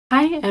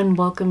Hi and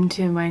welcome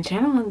to my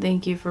channel and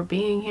thank you for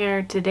being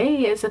here.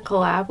 Today is a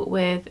collab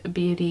with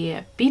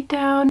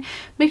Beatdown.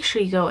 Make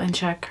sure you go and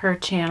check her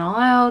channel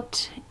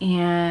out.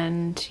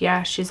 And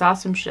yeah, she's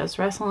awesome. She does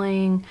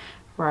wrestling,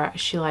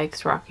 she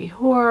likes Rocky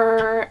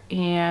Horror,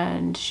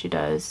 and she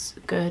does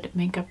good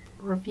makeup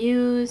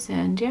reviews,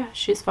 and yeah,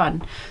 she's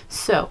fun.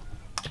 So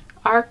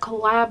our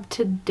collab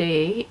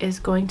today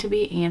is going to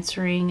be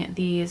answering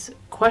these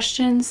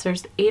questions.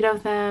 There's 8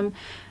 of them.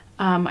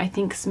 I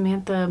think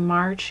Samantha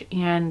March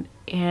and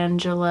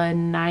Angela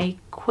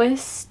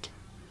Nyquist.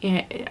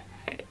 I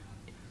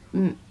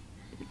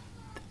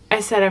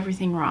said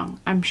everything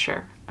wrong, I'm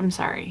sure. I'm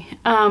sorry.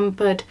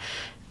 But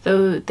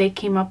though they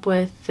came up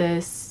with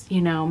this,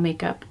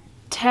 makeup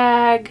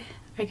tag,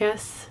 I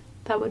guess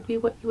that would be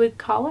what you would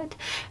call it.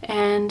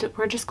 And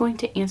we're just going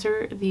to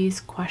answer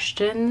these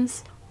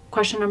questions.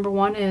 Question number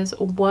 1 is,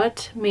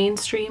 what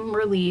mainstream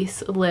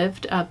release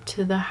lived up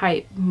to the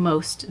hype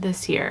most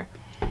this year?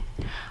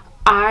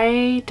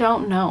 I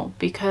don't know,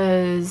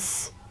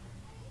 because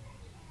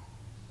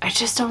I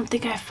just don't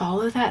think I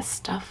follow that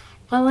stuff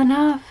well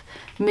enough.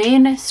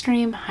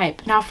 Mainstream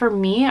hype. Now for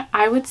me,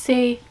 I would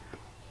say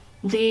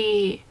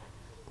the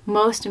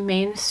most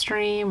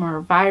mainstream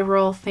or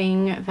viral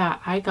thing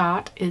that I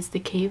got is the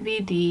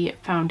KVD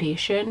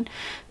foundation,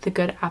 the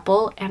Good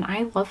Apple, and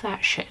I love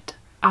that shit.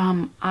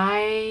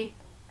 I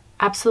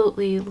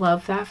absolutely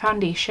love that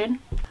foundation.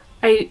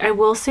 I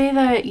will say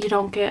that you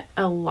don't get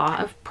a lot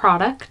of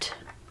product,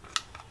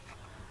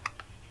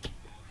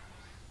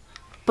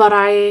 but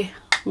I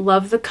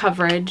love the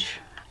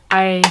coverage.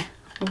 I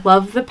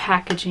love the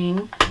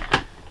packaging.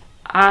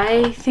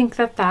 I think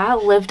that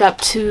that lived up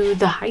to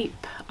the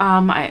hype.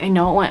 I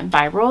know it went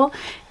viral.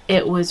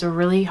 It was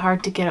really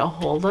hard to get a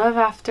hold of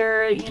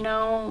after,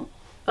 a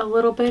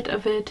little bit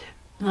of it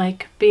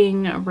like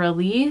being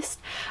released.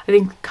 I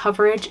think the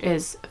coverage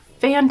is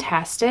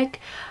fantastic.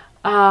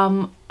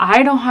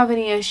 I don't have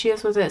any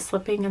issues with it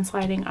slipping and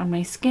sliding on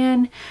my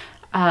skin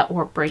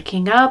or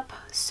breaking up.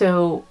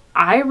 So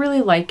I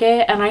really like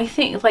it, and I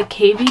think like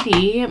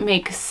KVD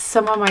makes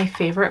some of my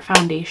favorite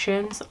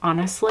foundations,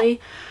 honestly.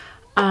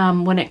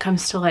 When it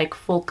comes to like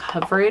full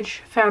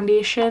coverage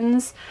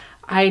foundations,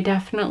 I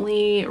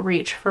definitely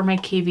reach for my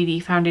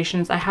KVD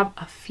foundations. I have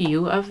a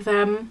few of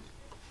them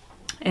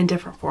in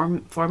different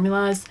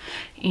formulas,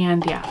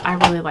 and yeah, I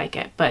really like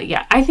it. But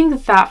yeah, I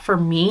think that for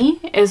me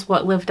is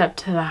what lived up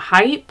to the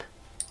hype,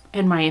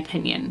 in my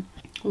opinion.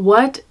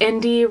 What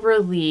indie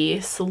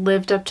release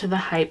lived up to the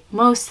hype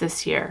most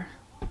this year?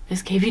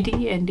 Is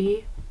KVD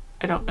indie?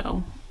 I don't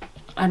know.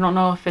 I don't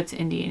know if it's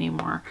indie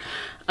anymore.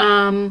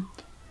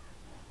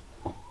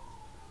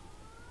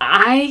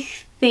 I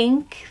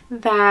think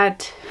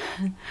that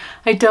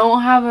I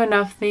don't have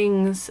enough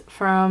things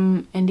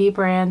from indie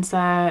brands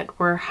that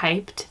were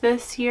hyped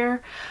this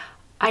year.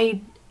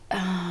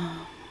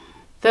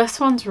 This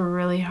one's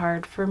really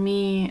hard for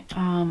me,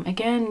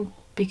 again,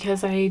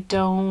 because I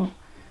don't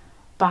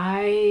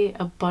buy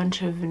a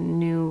bunch of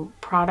new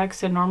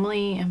products, and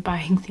normally I'm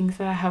buying things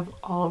that have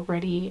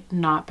already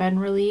not been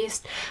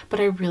released. But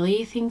I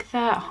really think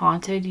that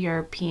Haunted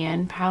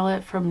European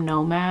palette from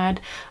Nomad,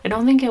 I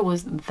don't think it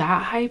was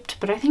that hyped,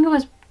 but I think it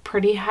was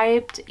pretty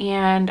hyped,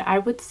 and I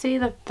would say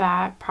that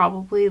that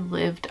probably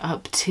lived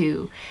up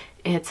to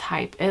its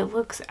hype. It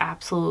looks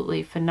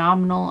absolutely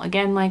phenomenal.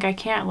 Again, like I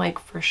can't like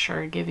for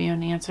sure give you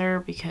an answer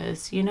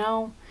because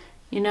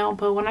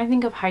but when I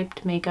think of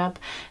hyped makeup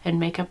and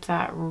makeup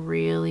that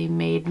really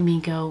made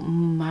me go,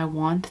 I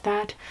want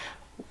that,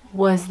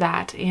 was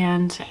that.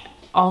 And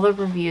all the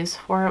reviews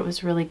for it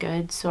was really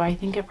good. So I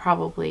think it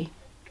probably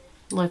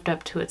lived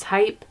up to its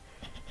hype.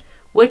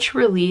 Which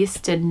release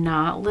did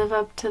not live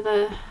up to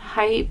the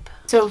hype?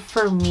 So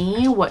for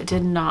me, what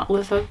did not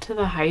live up to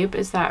the hype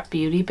is that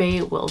Beauty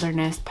Bay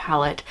Wilderness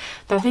palette.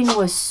 That thing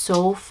was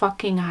so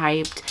fucking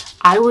hyped.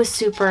 I was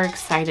super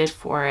excited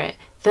for it.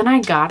 Then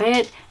I got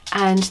it,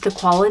 and the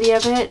quality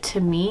of it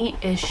to me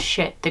is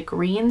shit. The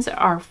greens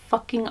are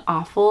fucking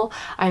awful.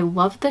 I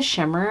love the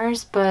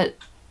shimmers, but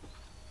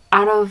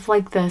out of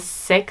like the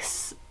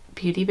 6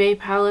 Beauty Bay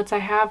palettes I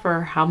have,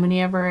 or how many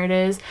ever it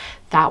is,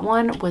 that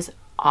one was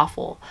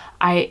awful.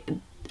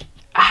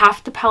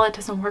 Half the palette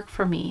doesn't work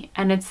for me,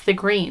 and it's the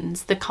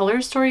greens. The color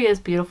story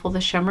is beautiful,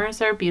 the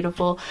shimmers are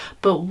beautiful,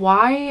 but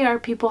why are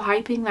people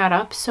hyping that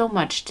up so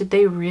much? Did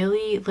they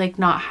really like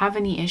not have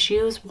any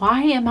issues?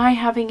 Why am I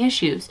having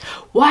issues?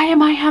 Why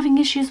am I having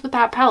issues with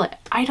that palette?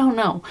 I don't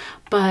know,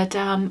 but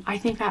I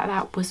think that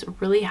that was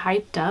really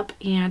hyped up,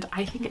 and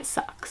I think it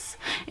sucks.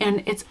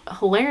 And it's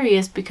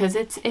hilarious because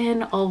it's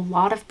in a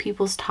lot of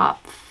people's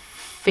top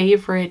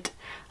favorite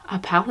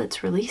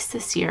palettes released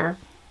this year,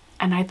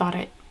 and I thought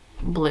it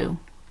blew.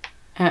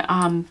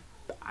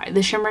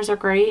 The shimmers are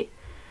great.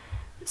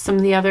 Some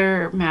of the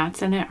other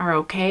mattes in it are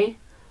okay.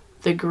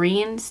 The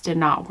greens did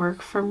not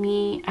work for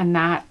me, and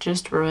that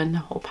just ruined the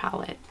whole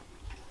palette.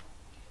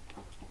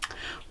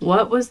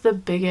 What was the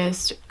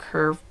biggest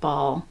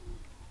curveball?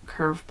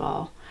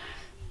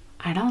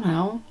 I don't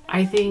know.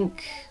 I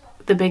think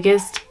the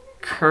biggest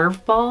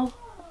curveball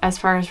as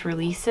far as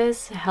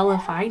releases, hell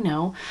if I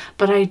know.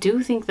 But I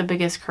do think the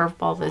biggest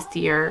curveball this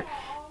year,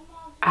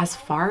 as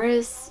far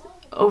as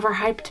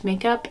overhyped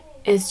makeup,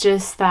 is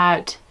just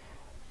that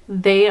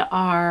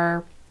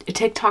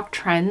TikTok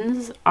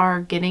trends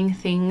are getting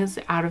things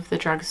out of the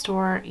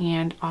drugstore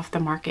and off the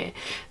market.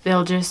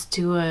 They'll just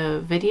do a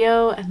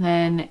video and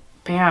then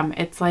bam,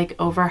 it's like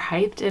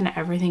overhyped and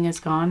everything is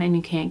gone and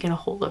you can't get a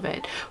hold of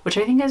it, which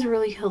I think is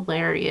really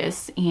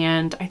hilarious.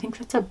 And I think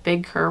that's a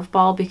big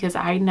curveball because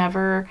I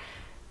never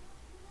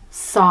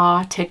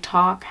saw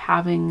TikTok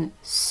having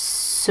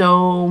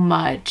so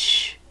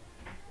much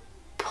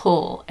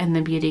pull in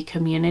the beauty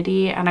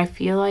community. And I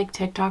feel like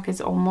TikTok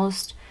is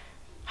almost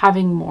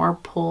having more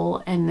pull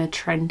in the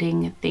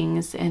trending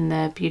things in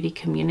the beauty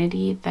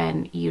community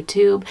than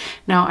YouTube.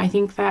 Now, I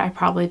think that I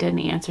probably didn't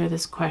answer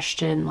this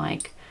question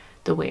like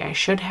the way I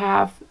should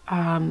have,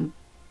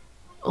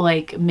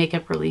 like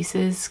makeup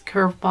releases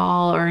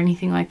curveball or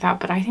anything like that,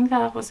 but I think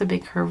that was a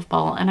big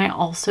curveball. And I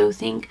also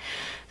think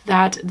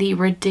that the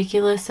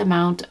ridiculous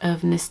amount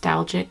of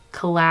nostalgic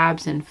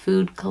collabs and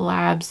food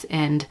collabs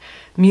and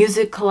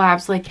music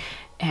collabs, like,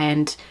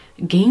 and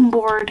game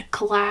board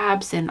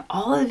collabs and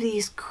all of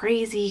these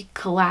crazy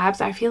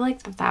collabs, I feel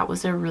like that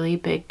was a really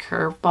big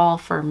curveball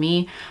for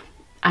me.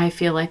 I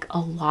feel like a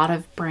lot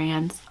of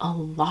brands,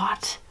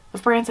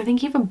 I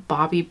think even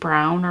Bobbi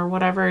Brown or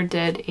whatever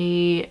did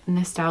a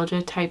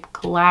nostalgia type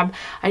collab.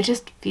 I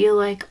just feel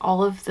like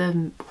all of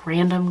the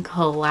random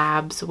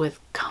collabs with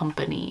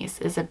companies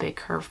is a big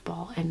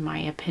curveball in my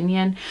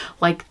opinion.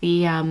 Like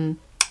the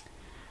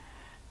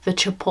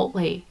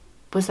Chipotle,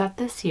 was that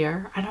this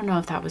year? I don't know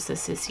if that was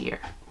this year,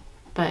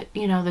 but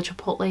you know, the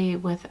Chipotle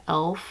with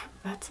Elf,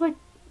 that's like,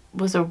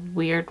 was a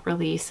weird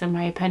release in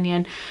my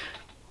opinion.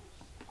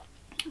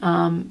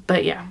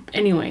 But yeah,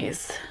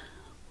 anyways,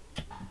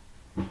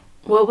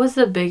 what was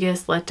the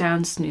biggest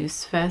letdown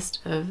snooze fest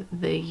of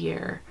the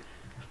year?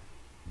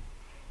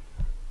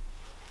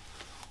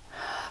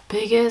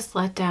 Biggest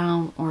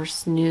letdown or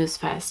snooze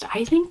fest?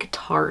 I think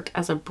Tarte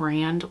as a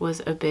brand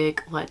was a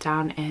big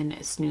letdown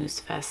and snooze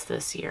fest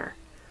this year.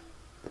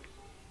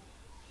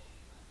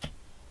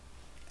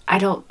 I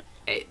don't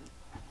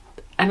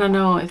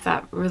know if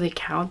that really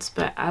counts,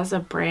 but as a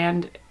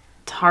brand,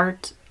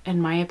 Tarte, in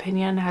my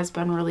opinion, has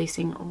been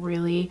releasing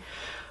really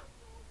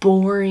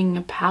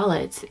boring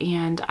palettes,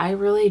 and I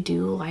really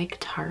do like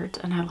Tarte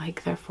and I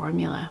like their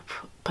formula,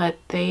 but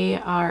they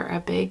are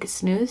a big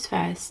snooze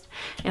fest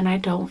and I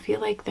don't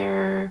feel like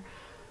they're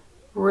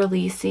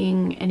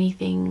releasing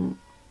anything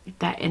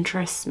that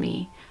interests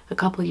me. A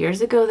couple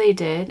years ago they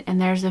did, and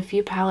there's a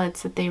few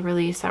palettes that they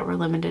released that were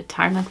limited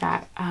time, like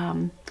that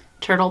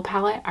turtle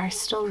palette. I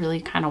still really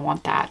kind of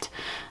want that.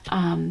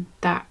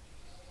 That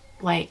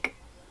like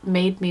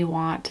made me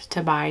want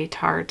to buy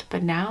Tarte,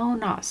 but now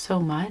not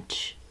so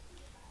much.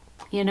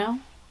 You know,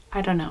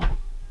 I don't know.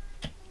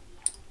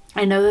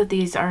 I know that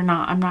these are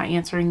not, I'm not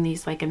answering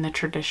these like in the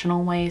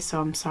traditional way,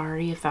 so I'm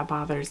sorry if that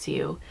bothers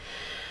you.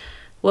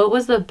 What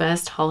was the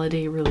best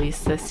holiday release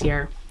this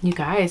year? You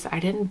guys, I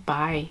didn't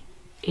buy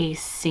a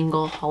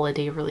single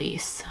holiday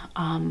release.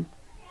 I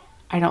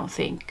don't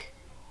think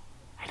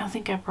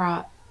I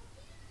brought,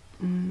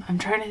 I'm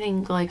trying to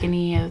think like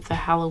any of the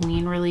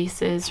Halloween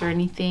releases or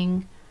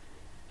anything.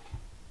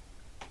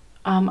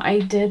 I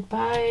did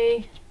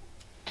buy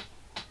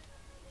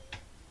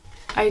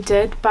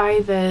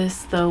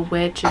this, The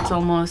Witch It's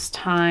Almost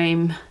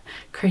Time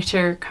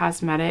Creature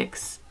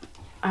Cosmetics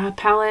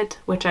palette,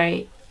 which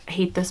I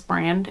hate this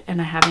brand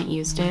and I haven't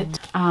used it.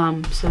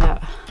 So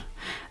that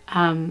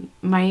I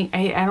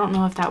don't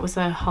know if that was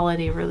a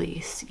holiday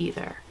release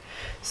either.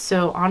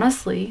 So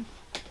honestly,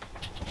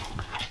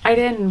 I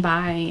didn't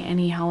buy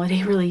any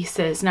holiday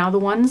releases. Now the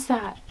ones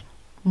that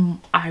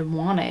I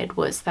wanted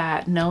was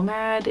that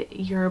Nomad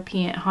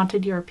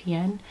Haunted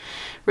European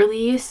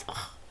release.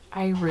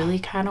 I really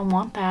kind of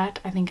want that.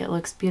 I think it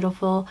looks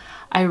beautiful.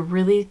 I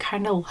really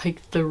kind of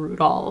like the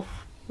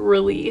Rudolph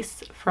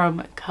release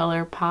from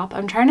ColourPop.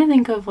 I'm trying to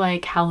think of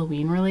like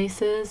Halloween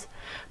releases,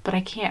 but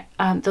I can't.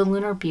 The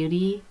Lunar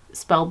Beauty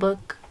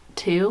spellbook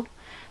too.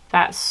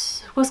 That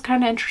was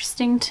kind of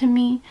interesting to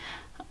me.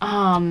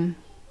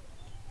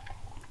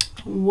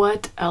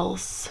 What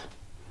else?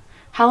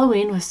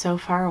 Halloween was so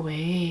far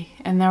away,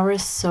 and there were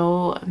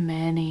so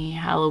many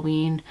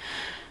Halloween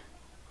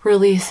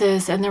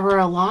releases, and there were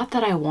a lot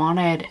that I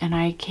wanted and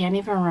I can't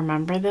even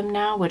remember them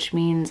now, which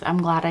means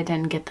I'm glad I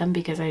didn't get them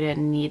because I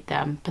didn't need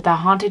them. But the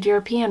Haunted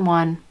European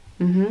one,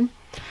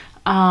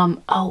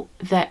 oh,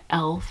 the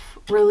Elf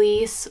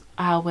release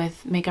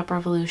with Makeup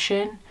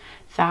Revolution,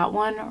 that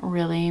one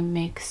really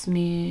makes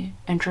me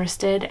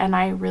interested, and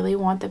I really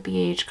want the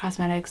BH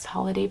Cosmetics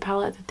holiday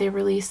palette that they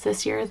released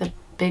this year, the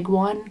big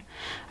one.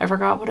 I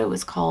forgot what it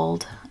was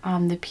called,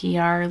 the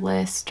PR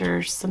list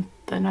or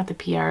something, not the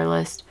PR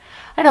list,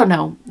 I don't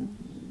know,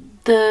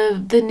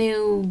 the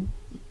new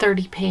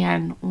 30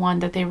 pan one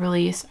that they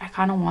released. I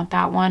kind of want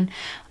that one,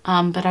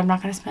 but I'm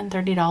not going to spend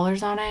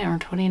 $30 on it, or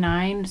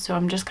 $29, so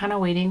I'm just kind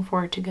of waiting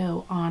for it to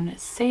go on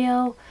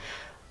sale.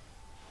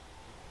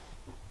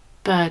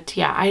 But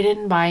yeah, I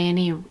didn't buy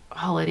any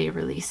holiday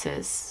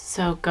releases,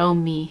 so go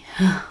me.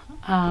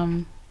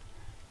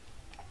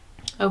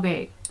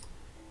 Okay.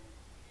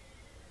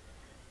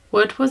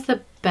 What was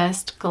the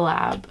best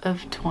collab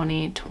of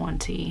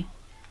 2020?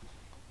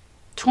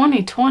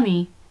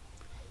 2020?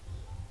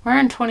 We're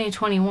in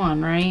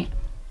 2021, right?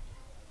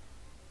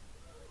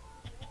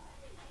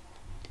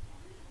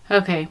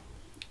 Okay.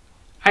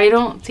 I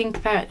don't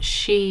think that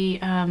she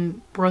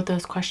wrote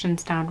those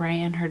questions down right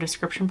in her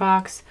description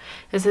box.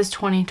 This is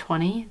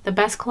 2020. The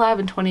best collab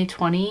in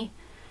 2020?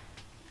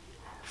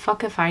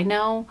 Fuck if I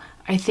know.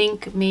 I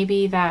think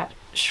maybe that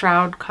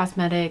Shroud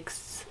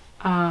Cosmetics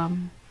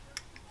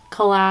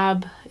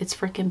collab, It's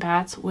Freaking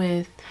Bats,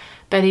 with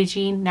Betty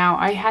Jean. Now,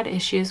 I had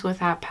issues with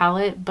that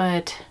palette,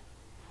 but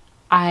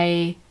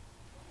I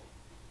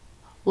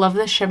love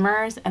the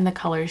shimmers and the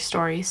color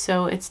story.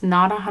 So it's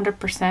not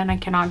 100%. I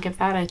cannot give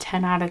that a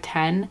 10 out of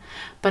 10.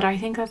 But I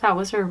think that that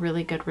was a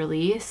really good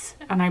release.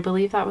 And I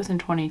believe that was in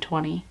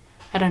 2020.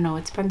 I don't know.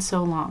 It's been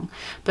so long.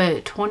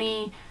 But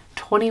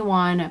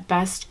 2021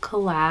 best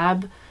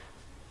collab.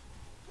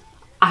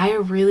 I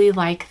really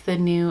like the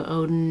new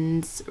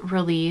Odin's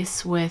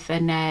release with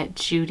Annette,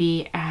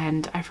 Judy,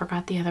 and I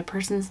forgot the other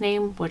person's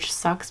name, which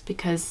sucks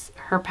because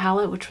her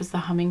palette, which was the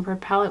Hummingbird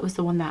palette, was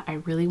the one that I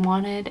really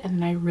wanted,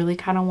 and I really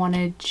kind of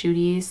wanted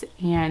Judy's.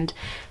 And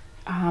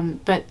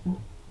but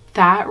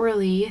that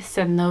release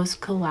and those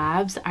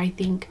collabs, I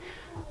think,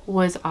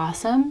 was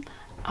awesome.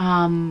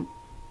 I'm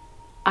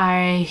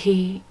not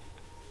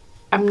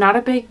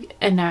a big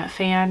Annette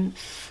fan.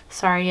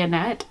 Sorry,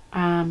 Annette,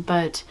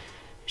 but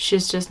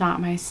she's just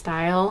not my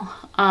style.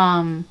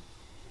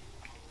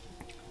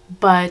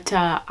 But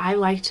I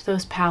liked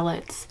those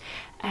palettes,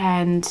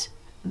 and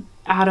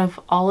out of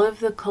all of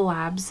the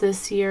collabs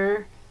this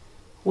year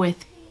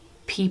with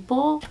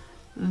people,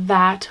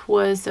 that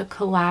was a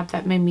collab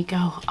that made me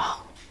go,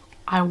 oh,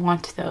 I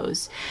want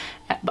those.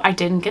 I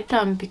didn't get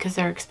them because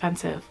they're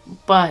expensive,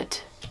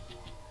 but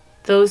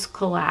those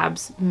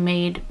collabs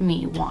made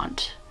me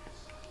want.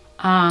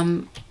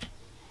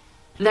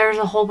 There's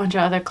a whole bunch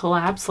of other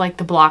collabs, like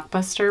the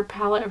Blockbuster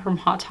palette from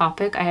Hot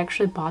Topic. I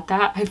actually bought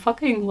that. I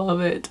fucking love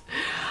it.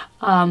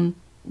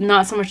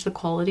 Not so much the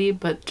quality,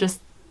 but just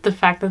the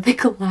fact that they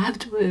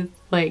collabed with,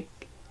 like,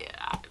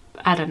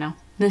 I don't know,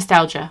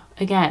 nostalgia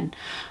again.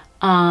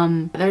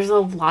 There's a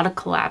lot of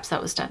collabs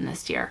that was done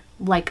this year,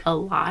 like a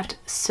lot.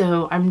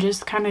 So I'm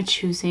just kind of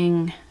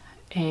choosing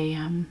a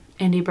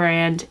indie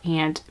brand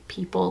and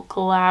people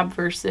collab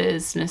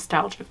versus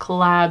nostalgia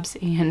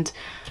collabs and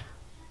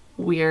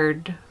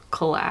weird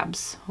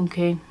collabs,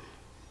 okay?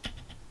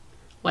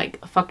 Like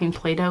a fucking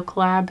Play-Doh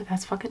collab,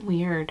 that's fucking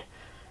weird.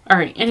 All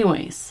right,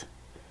 anyways,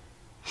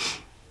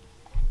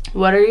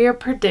 what are your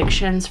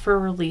predictions for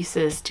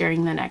releases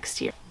during the next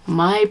year?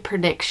 My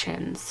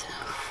predictions,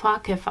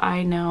 fuck if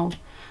I know.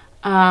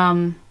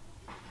 I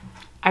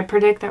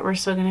predict that we're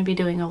still going to be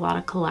doing a lot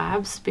of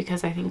collabs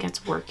because I think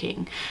it's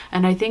working.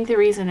 And I think the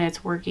reason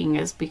it's working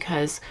is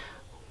because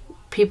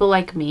people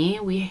like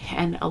me,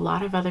 and a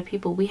lot of other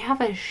people, we have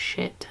a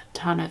shit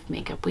ton of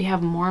makeup. We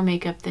have more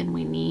makeup than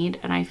we need,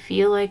 and I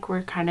feel like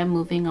we're kind of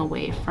moving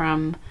away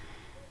from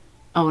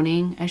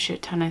owning a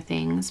shit ton of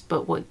things,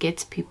 but what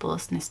gets people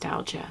is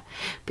nostalgia,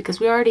 because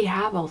we already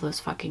have all those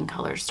fucking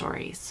color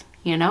stories,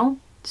 you know?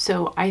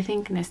 So I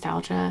think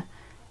nostalgia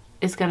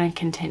is gonna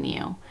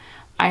continue.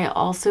 I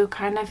also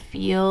kind of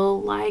feel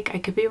like, I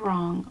could be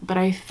wrong, but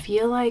I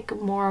feel like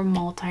more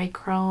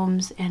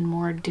multi-chromes and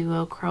more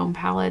duochrome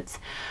palettes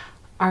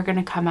are going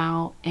to come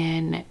out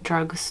in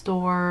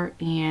drugstore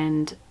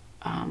and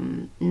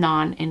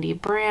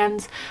non-indie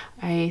brands.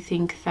 I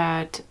think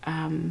that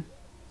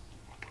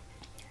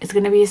it's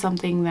going to be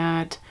something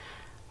that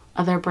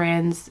other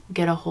brands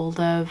get a hold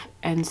of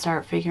and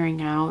start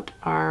figuring out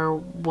are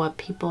what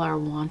people are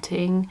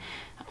wanting.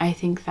 I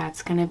think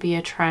that's going to be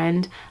a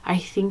trend. I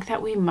think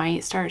that we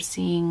might start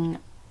seeing,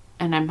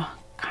 and I'm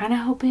kind of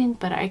hoping,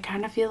 but I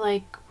kind of feel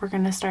like we're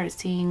going to start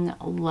seeing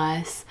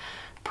less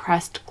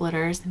pressed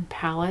glitters and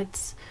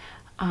palettes.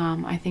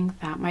 I think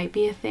that might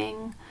be a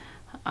thing,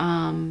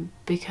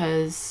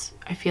 because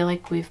I feel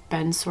like we've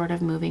been sort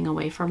of moving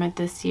away from it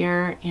this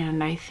year,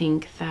 and I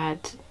think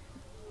that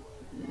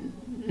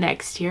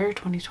next year,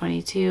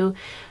 2022,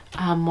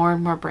 more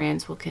and more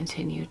brands will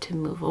continue to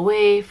move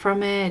away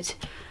from it.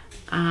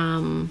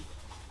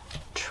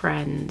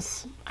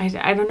 Trends, I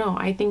don't know,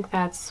 I think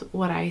that's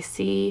what I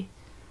see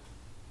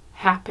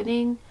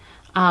happening.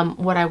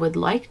 What I would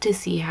like to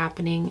see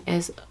happening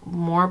is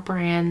more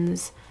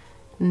brands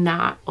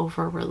not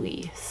over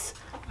release.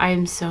 I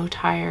am so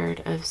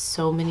tired of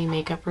so many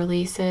makeup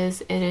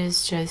releases. It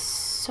is just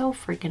so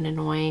freaking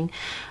annoying.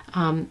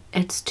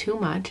 It's too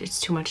much. It's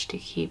too much to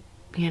keep,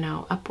 you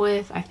know, up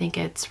with. I think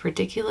it's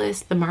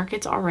ridiculous. The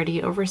market's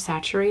already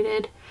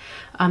oversaturated.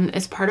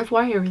 It's part of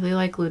why I really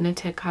like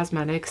Lunatic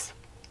Cosmetics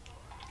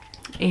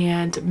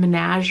and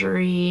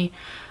Menagerie,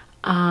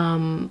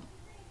 Nomad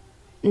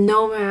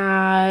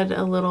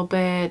a little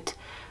bit,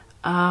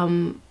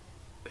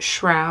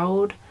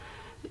 Shroud.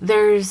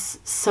 there's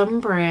some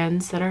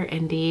brands that are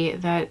indie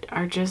that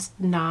are just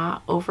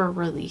not over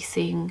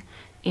releasing,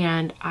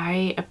 and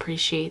I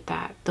appreciate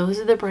that. Those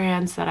are the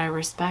brands that I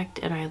respect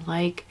and I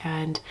like,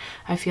 and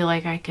I feel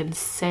like I can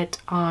sit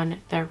on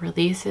their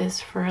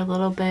releases for a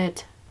little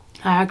bit.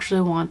 I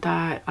actually want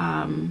that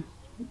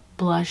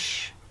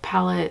blush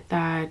palette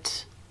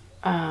that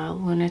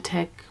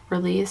Lunatic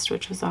released,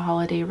 which was a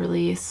holiday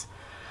release.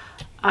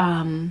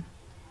 But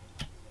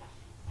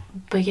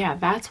yeah,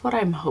 that's what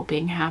I'm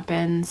hoping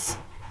happens.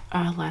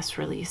 Less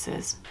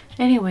releases.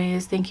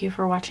 Anyways, thank you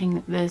for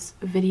watching this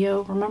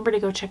video. Remember to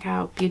go check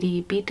out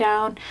Beauty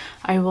Beatdown.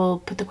 I will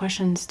put the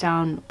questions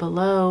down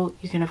below.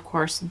 You can of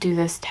course do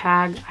this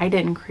tag. I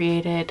didn't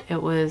create it.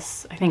 It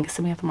was, I think,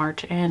 Samantha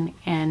March and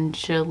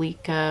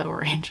Angelica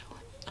or Angela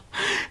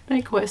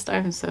Nyquist.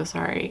 I'm so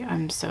sorry.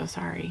 I'm so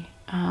sorry.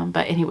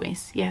 But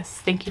anyways, yes,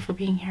 thank you for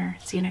being here.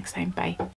 See you next time. Bye.